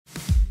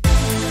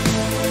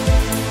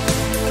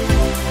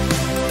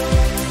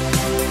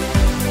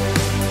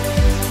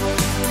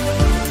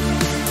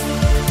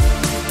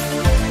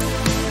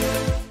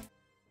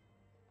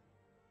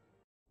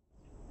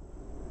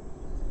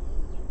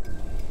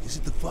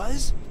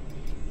was?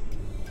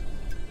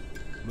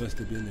 Must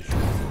have been the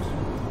shadows.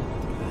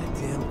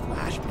 Goddamn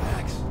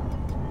flashbacks.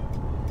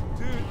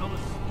 Dude, I'm a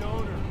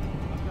stoner.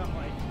 I've got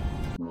like...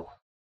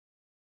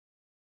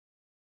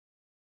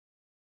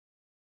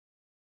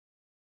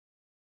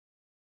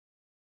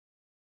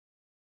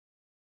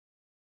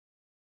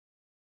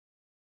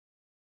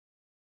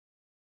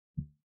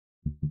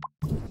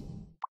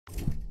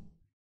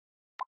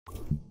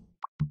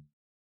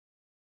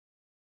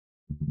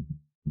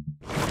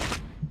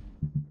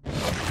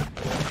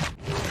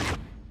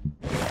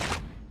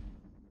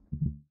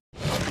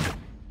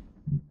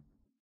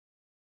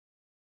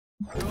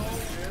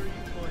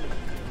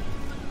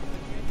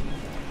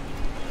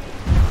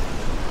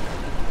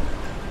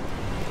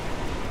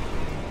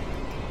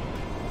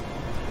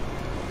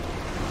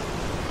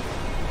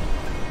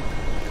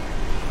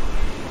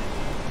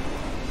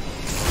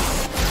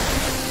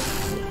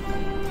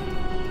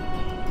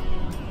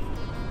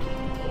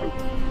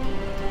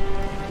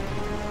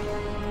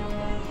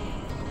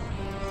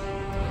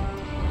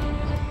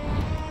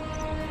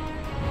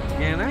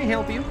 Can I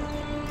help you?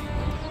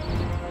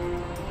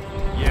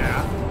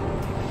 Yeah.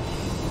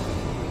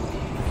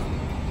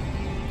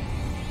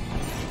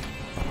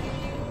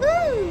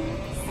 Ooh,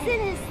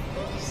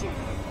 synesthesia.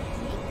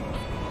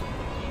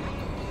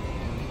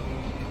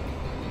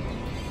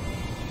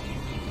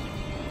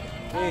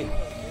 Hey.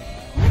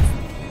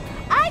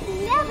 I'd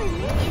never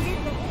needed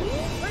the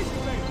beat.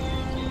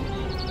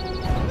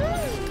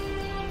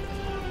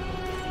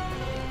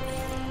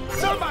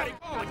 Somebody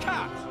call the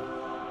cops!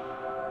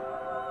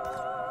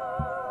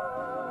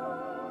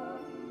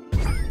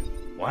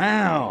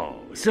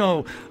 Wow,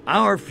 so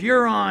our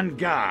Furon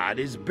god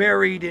is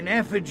buried in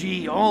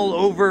effigy all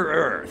over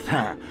Earth,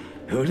 huh?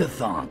 Who'd have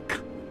thunk?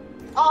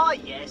 Ah,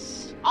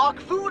 yes.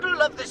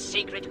 Arkfoodle of the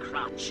Sacred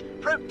Crotch.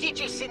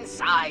 Prodigious in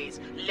size,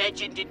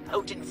 legend in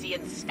potency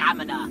and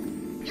stamina.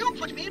 You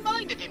put me in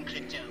mind of him,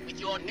 Crypto, with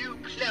your new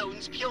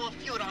clone's pure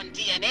Furon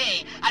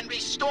DNA and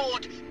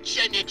restored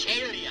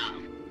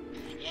genitalia.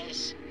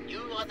 Yes,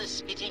 you are the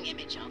spitting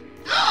image of...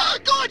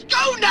 Good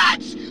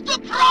gonads! The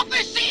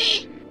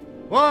prophecy!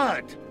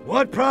 What?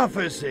 What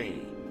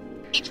prophecy?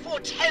 It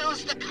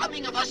foretells the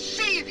coming of a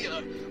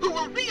savior who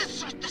will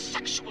reassert the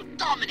sexual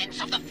dominance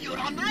of the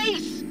Furon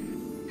race.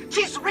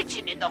 'Tis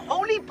written in the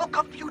holy book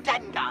of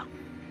Pudenda.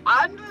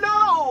 And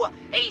lo,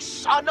 a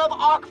son of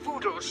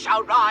Arkfoodle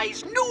shall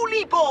rise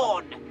newly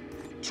born,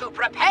 to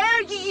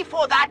prepare ye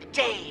for that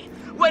day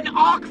when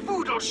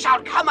Arkfoodle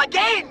shall come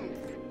again.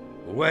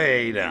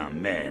 Wait a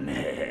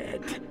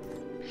minute.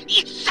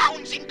 It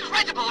sounds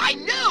incredible, I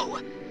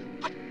know,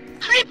 but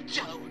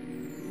Crypto,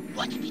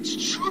 what if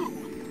it's true?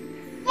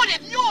 What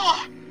if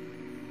you're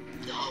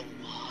the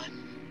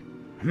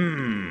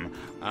one?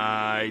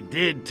 I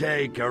did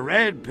take a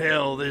red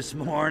pill this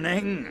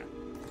morning.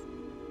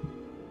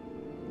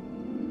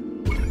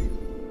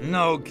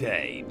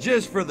 Okay,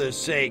 just for the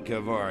sake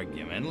of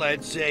argument,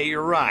 let's say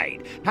you're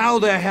right. How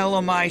the hell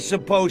am I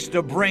supposed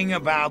to bring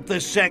about the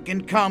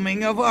second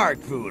coming of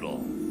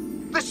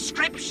Arkfoodle? The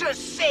scriptures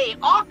say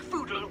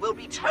Arkfoodle will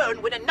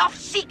return when enough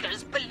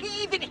seekers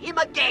believe in him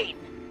again.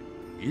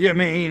 You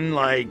mean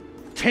like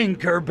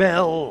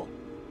Tinkerbell?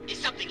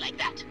 Something like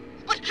that.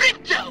 But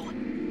Crypto,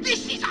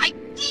 this is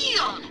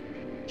ideal!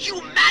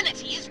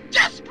 Humanity is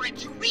desperate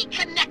to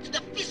reconnect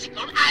the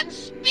physical and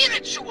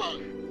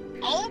spiritual.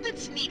 All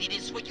that's needed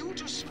is for you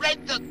to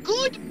spread the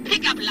good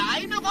pickup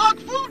line of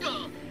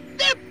Arkfoodle.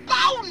 They're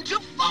bound to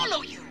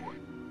follow you.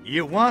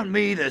 You want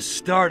me to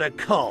start a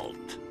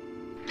cult?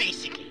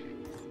 Basically.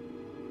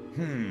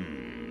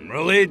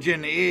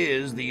 Religion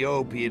is the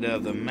opiate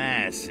of the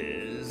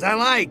masses. I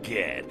like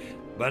it.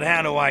 But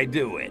how do I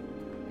do it?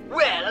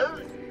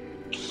 Well,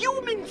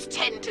 humans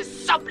tend to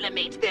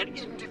sublimate their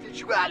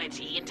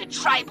individuality into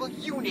tribal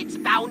units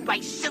bound by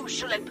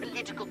social and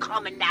political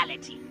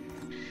commonality.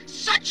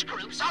 Such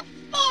groups are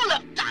full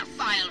of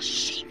docile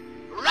sheep,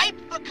 ripe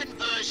for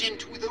conversion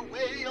to the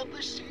way of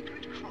the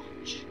Sacred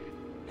Crotch.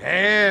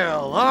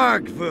 Hail,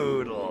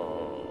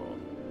 Arkfoodle!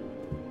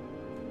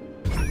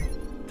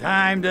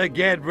 Time to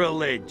get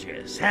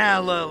religious.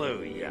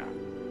 Hallelujah.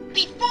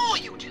 Before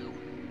you do,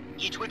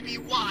 it would be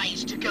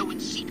wise to go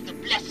and seek the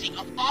blessing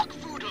of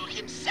Arkfoodle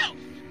himself.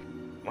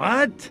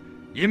 What?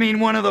 You mean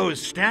one of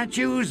those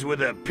statues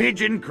with a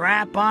pigeon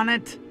crap on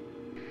it?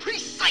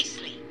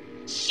 Precisely.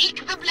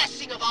 Seek the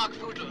blessing of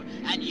Arkfoodle,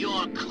 and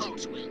your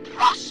cult will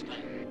prosper.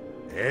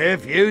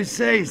 If you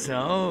say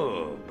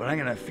so, but I'm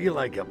gonna feel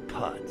like a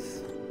putz.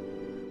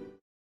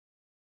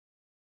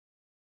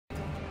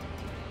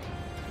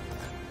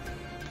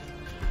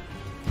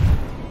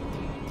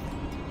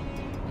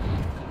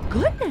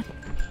 Goodness.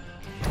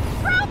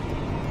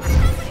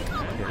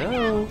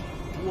 Hello?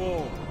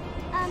 Whoa.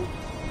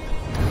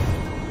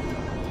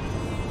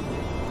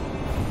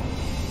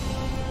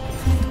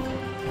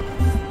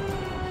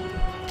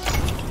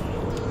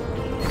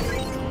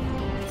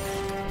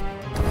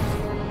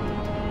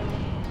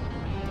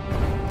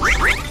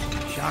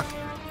 Shock.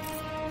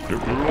 The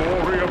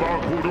glory of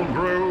our Ark-Voodle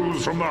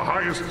grows from the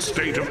highest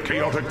state of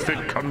chaotic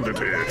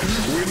fecundity.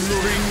 When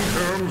the ring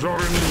turns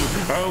orange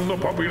and the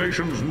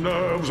population's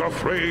nerves are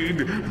frayed,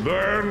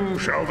 then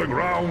shall the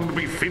ground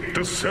be fit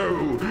to sow,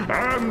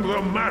 and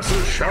the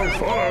masses shall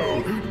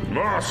follow.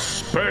 Thus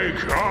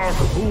spake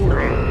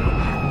Ark-Voodle.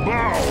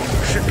 Bound,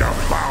 shitta,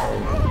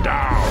 bound,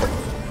 down.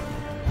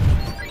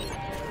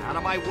 Out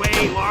of my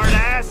way, lard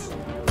ass!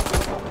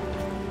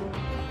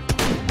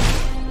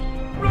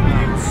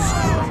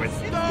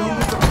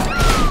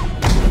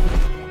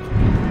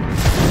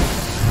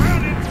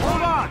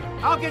 Hold on!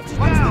 I'll get you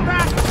down!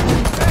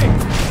 Hey!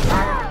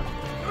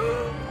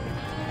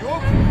 You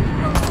okay?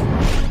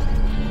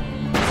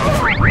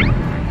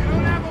 You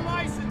don't have a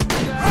license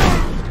for that!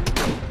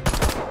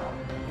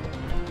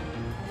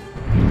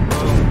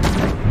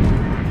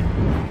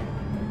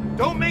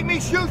 Don't make me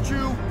shoot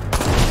you!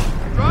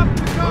 Drop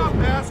the cop,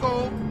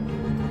 asshole!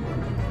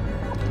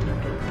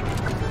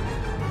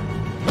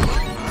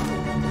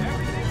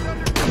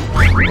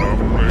 From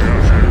the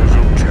ashes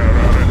of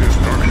terror and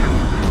destruction,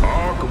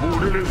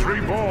 Ark-Voodle is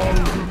reborn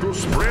to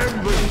spread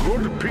the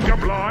good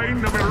pick-up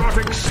line of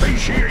erotic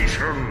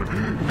satiation.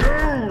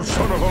 Go,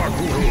 son of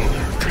Ark-Voodle,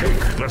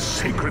 take the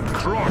sacred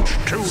crotch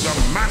to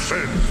the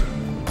masses.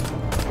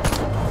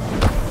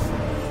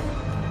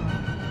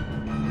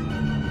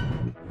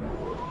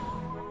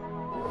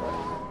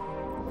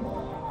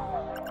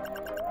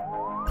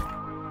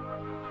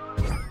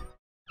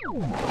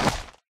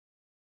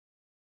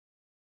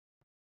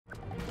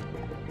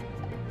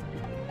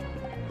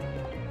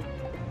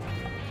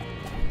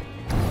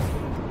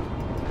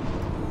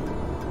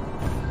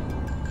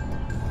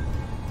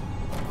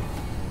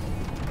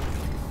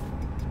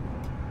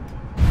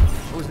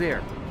 Who's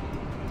there?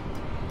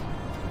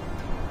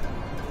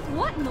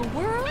 What in the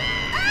world?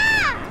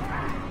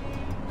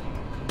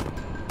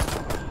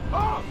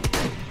 Ah!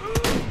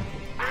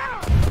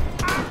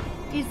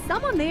 Is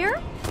someone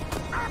there?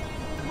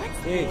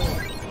 Hey.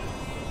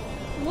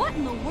 What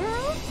in the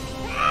world?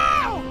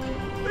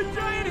 The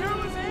giant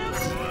hairless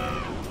ants!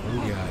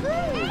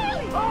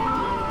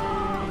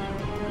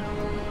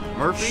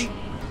 Murphy,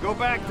 go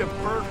back to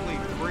Berkeley,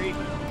 freak.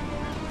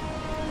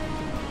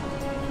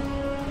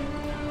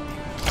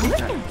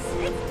 Goodness,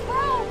 it's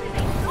Rome! It's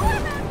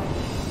enormous!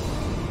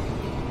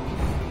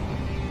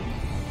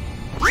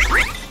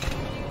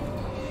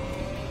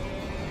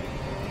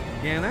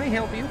 Can I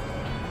help you?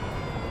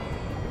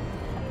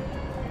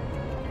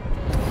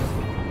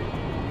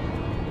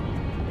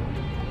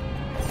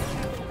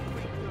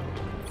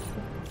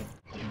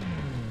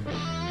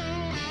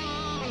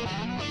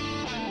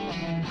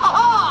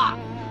 Ha-ha!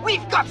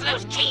 We've got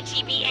those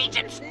KGB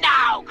agents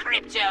now,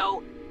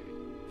 Crypto!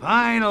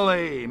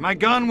 Finally! My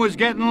gun was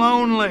getting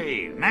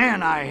lonely.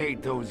 Man, I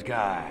hate those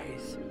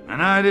guys.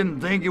 And I didn't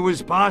think it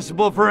was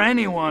possible for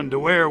anyone to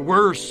wear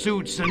worse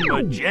suits than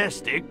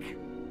Majestic.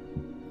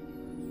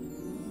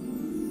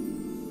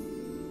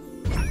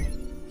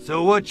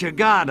 So what you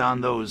got on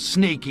those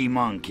sneaky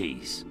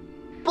monkeys?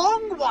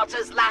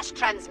 Bongwater's last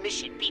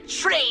transmission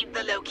betrayed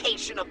the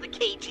location of the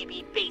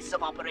KGB base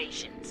of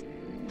operations.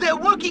 They're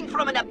working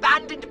from an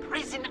abandoned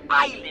prison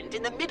island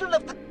in the middle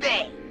of the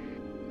bay.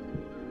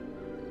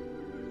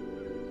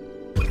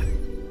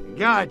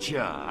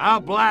 Gotcha.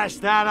 I'll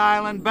blast that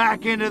island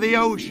back into the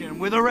ocean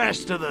with the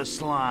rest of the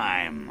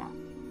slime.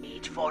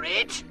 Wait for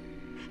it.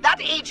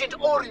 That agent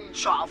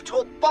Orangeoff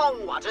told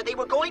Bongwater they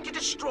were going to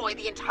destroy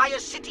the entire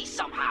city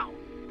somehow.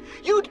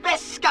 You'd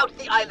best scout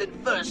the island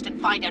first and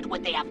find out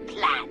what they have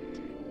planned.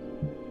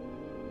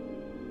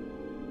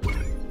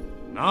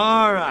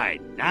 All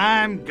right,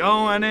 I'm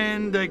going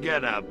in to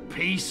get a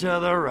piece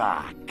of the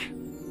rock.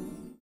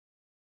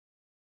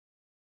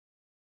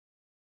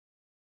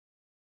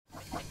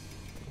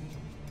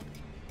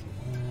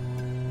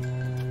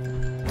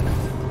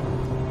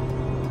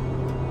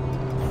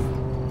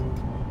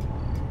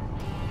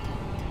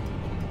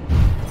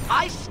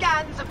 My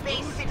scans of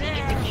Bay City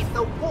indicate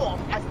the wharf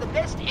as the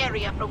best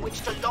area from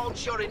which to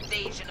launch your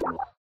invasion.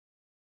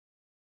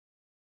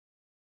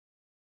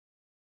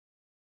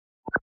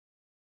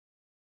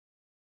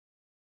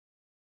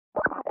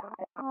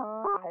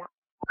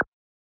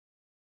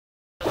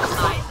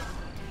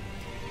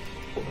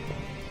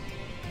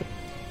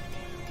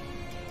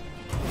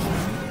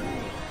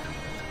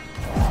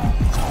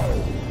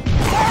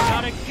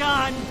 Got a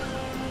gun!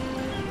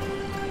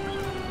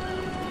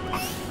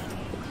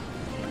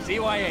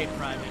 CYA,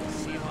 Private.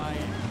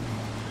 CYA.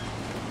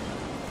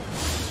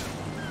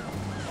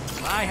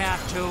 If I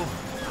have to,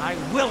 I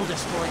will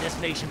destroy this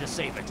nation to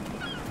save it.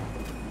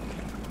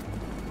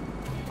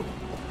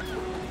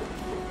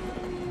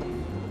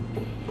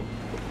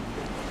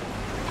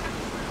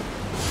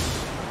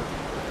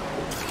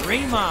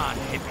 Dream on,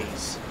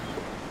 hippies.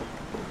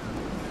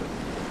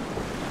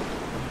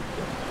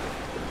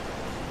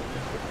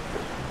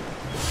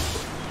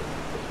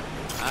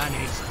 I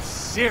need some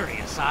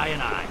serious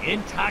I&I,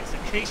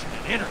 intoxication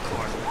and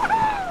intercourse.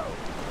 Woohoo!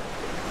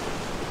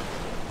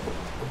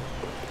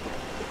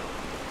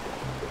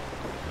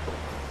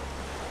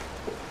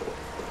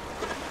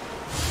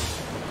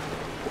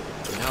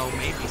 You know,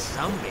 maybe maybe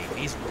some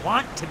babies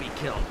want to be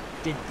killed.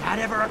 Did that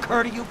ever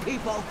occur to you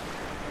people?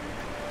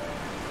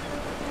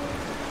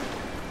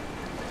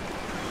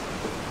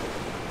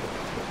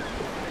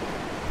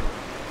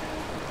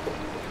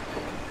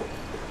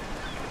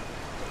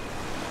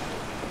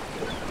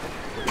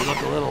 You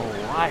look a little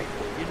light.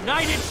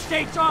 United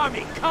States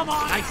Army, come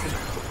on! Nice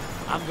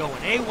enough. I'm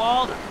going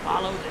AWOL to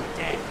follow the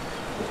dead.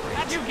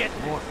 How'd you get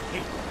more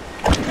people?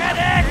 Get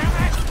it!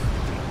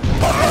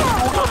 I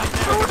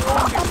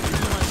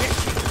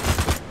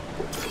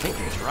think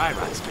your dry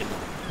rot's been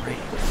great.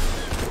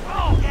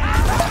 Oh, yeah!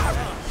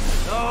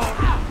 So,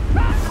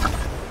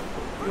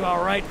 you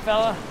all right,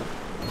 fella?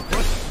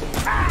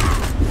 I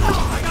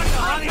got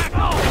you, honey.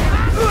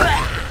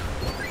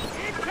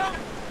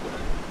 Incoming!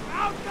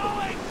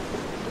 Outgoing!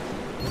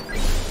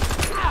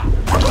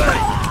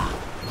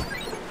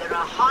 There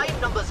are high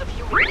numbers of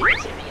human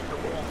military in the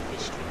Warm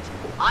District.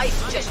 I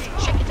suggest you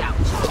check it out.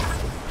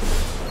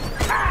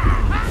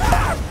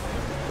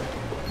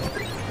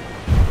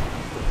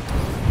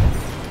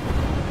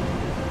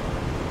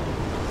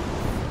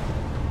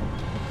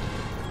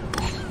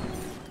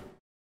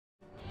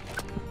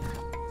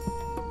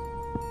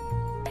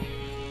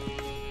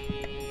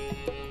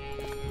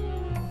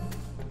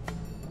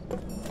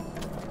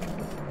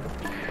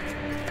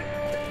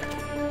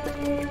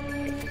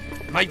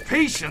 My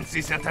patience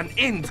is at an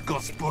end,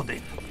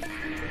 Gospodin.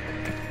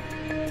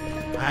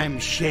 I'm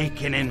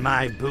shaking in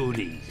my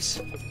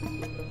booties.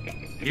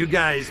 You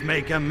guys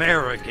make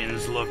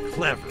Americans look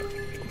clever.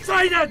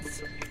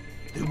 Silence!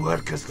 The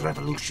workers'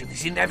 revolution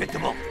is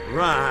inevitable.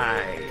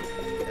 Right.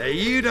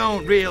 You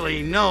don't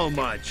really know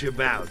much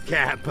about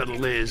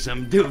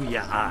capitalism, do you,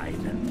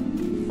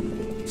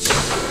 Ivan?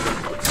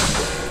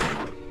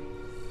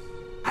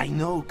 I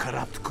know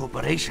corrupt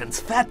corporations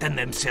fatten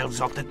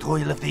themselves off the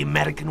toil of the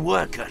American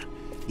worker,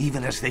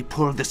 even as they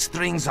pull the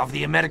strings of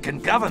the American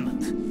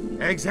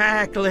government.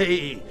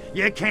 Exactly.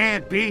 You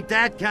can't beat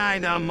that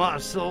kind of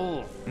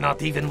muscle.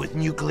 Not even with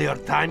nuclear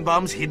time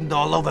bombs hidden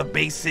all over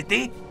Bay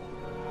City?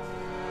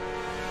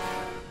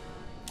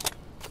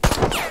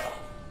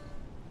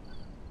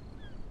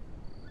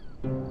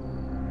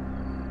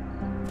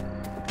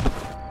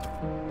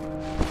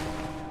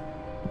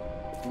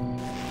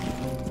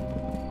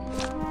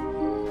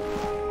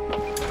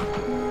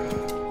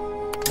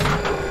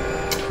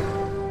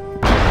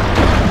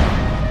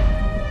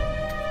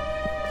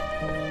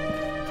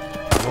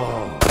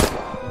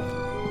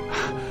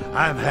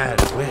 I've had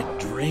wet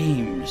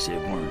dreams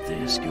that weren't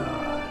this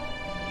good.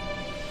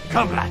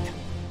 Come, lad.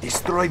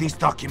 Destroy these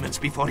documents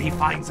before he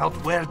finds out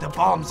where the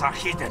bombs are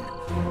hidden.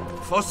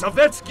 For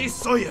Sovietsky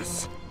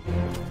Soyuz!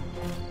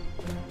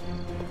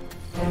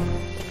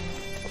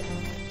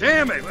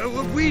 Damn it!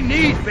 We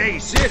need Bay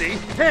City!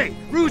 Hey,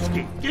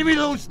 Ruski, give me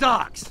those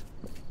docks!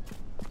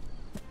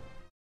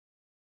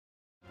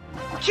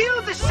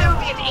 Kill the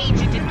Soviet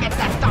agent and get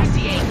that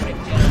dossier,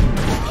 Crypto.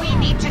 We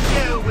need to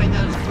know where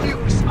those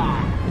nukes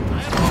are.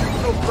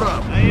 No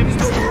problem. I am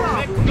no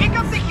problem. Pick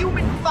up the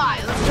human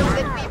files so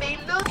that we may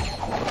look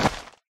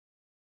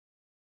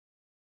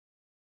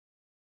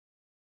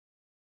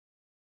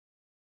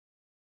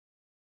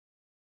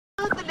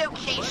at the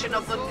location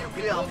of the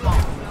nuclear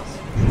bombs.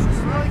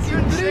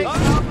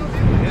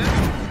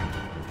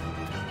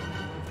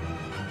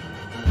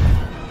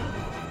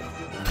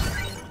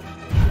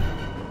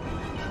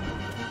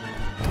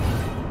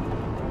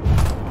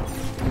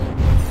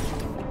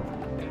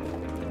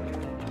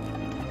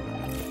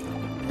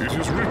 It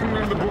is written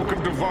in the Book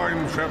of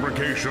Divine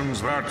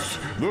Fabrications that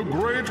the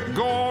great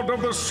god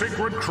of the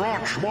sacred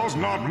crotch was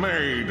not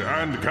made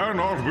and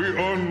cannot be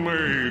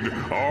unmade.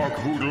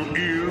 Arkvoodle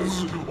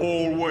is,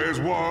 always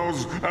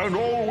was, and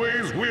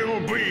always will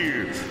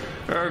be.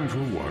 And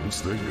for once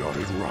they got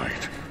it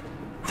right.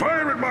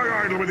 Fire at my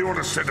idol with your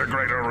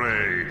disintegrator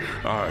ray.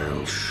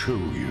 I'll show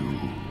you.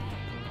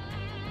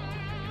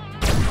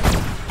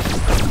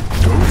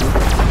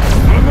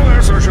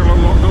 Nonetheless, I shall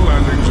unlock the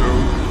landing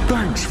zone.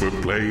 Thanks for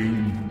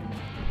playing.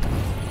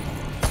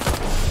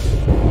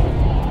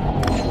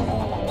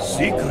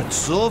 Secret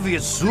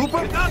Soviet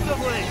super? Get out of the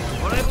way,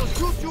 or I will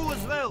shoot you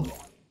as well.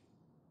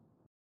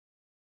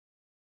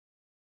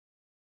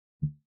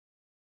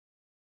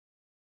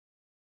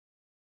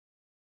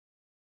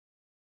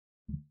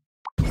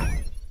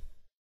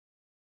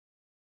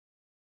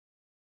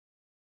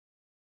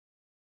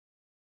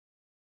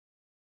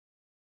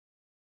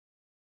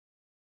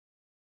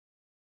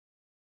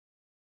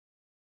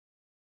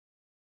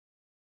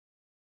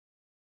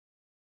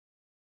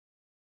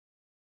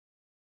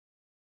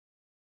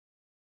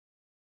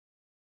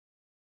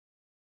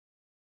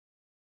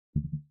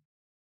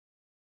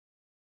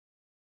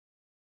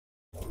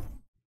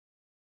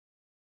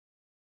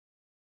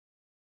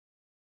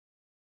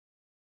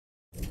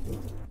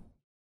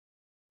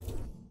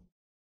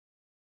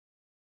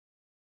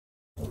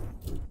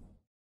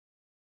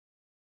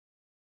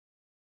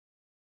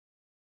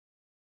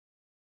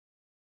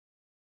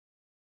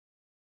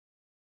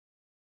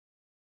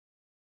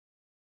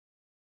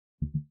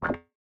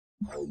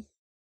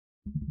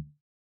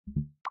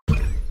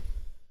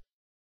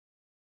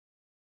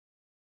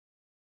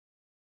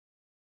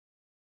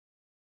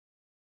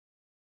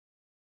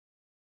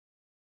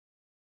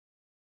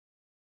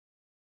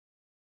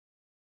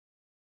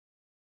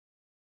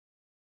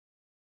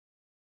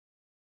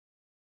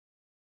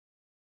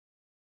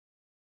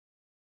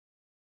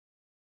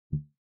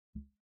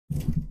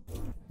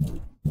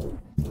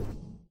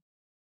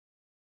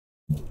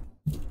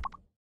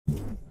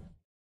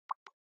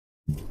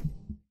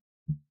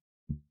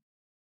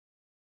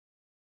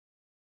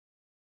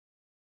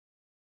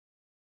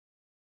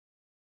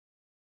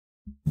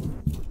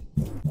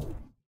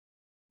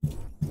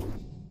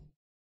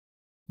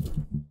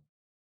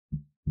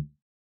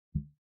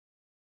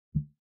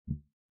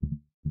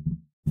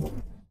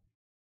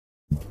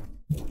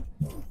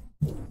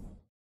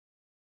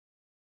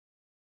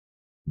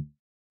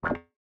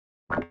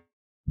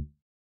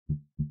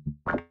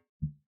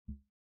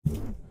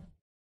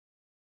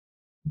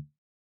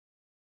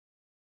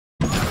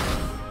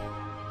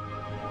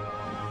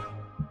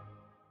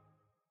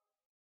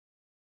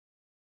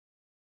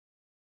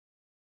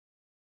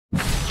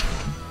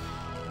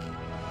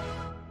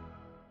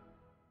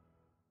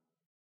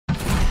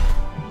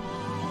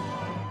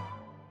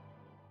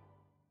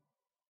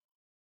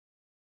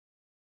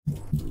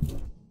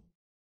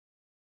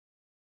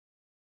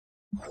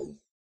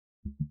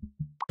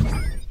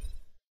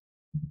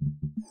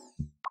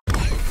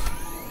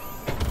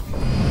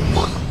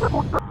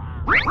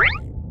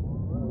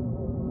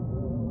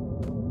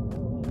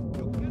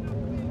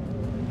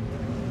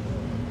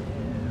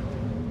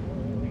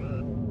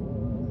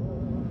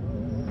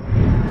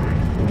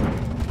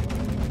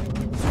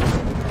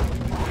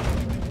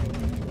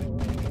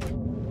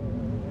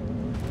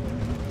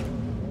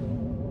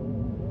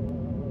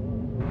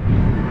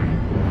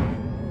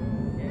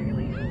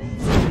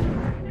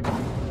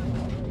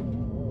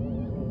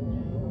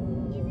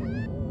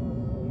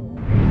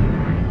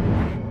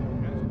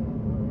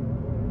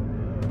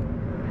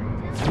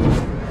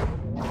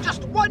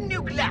 One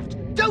nuke left!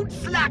 Don't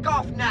slack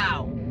off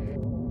now!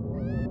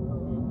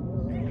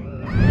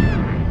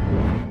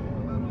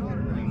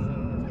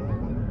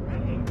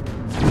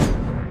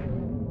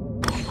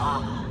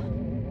 Ah,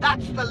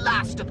 that's the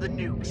last of the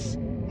nukes.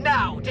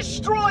 Now,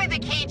 destroy the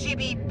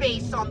KGB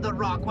base on the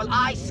rock while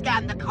I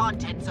scan the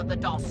contents of the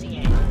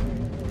dossier.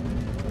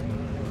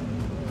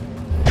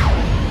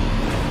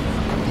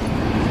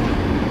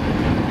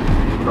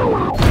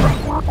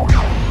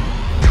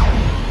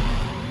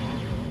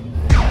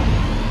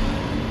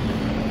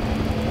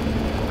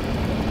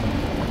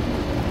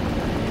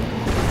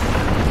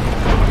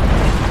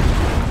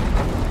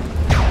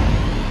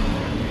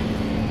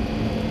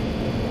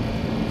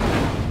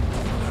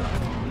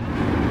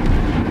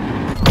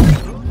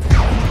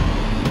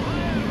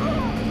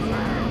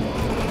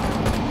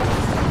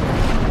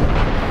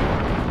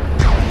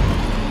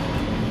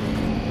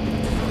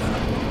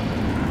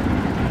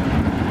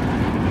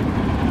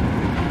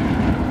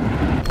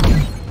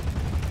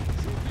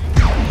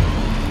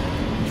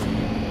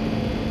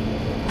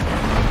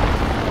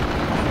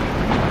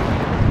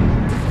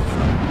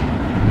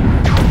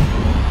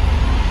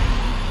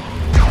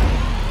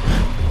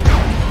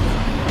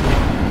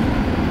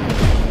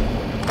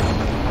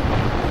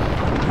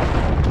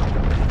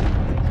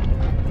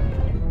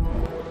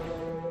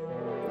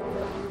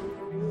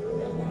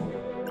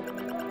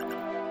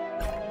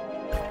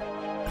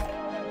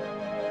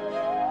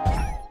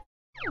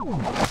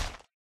 You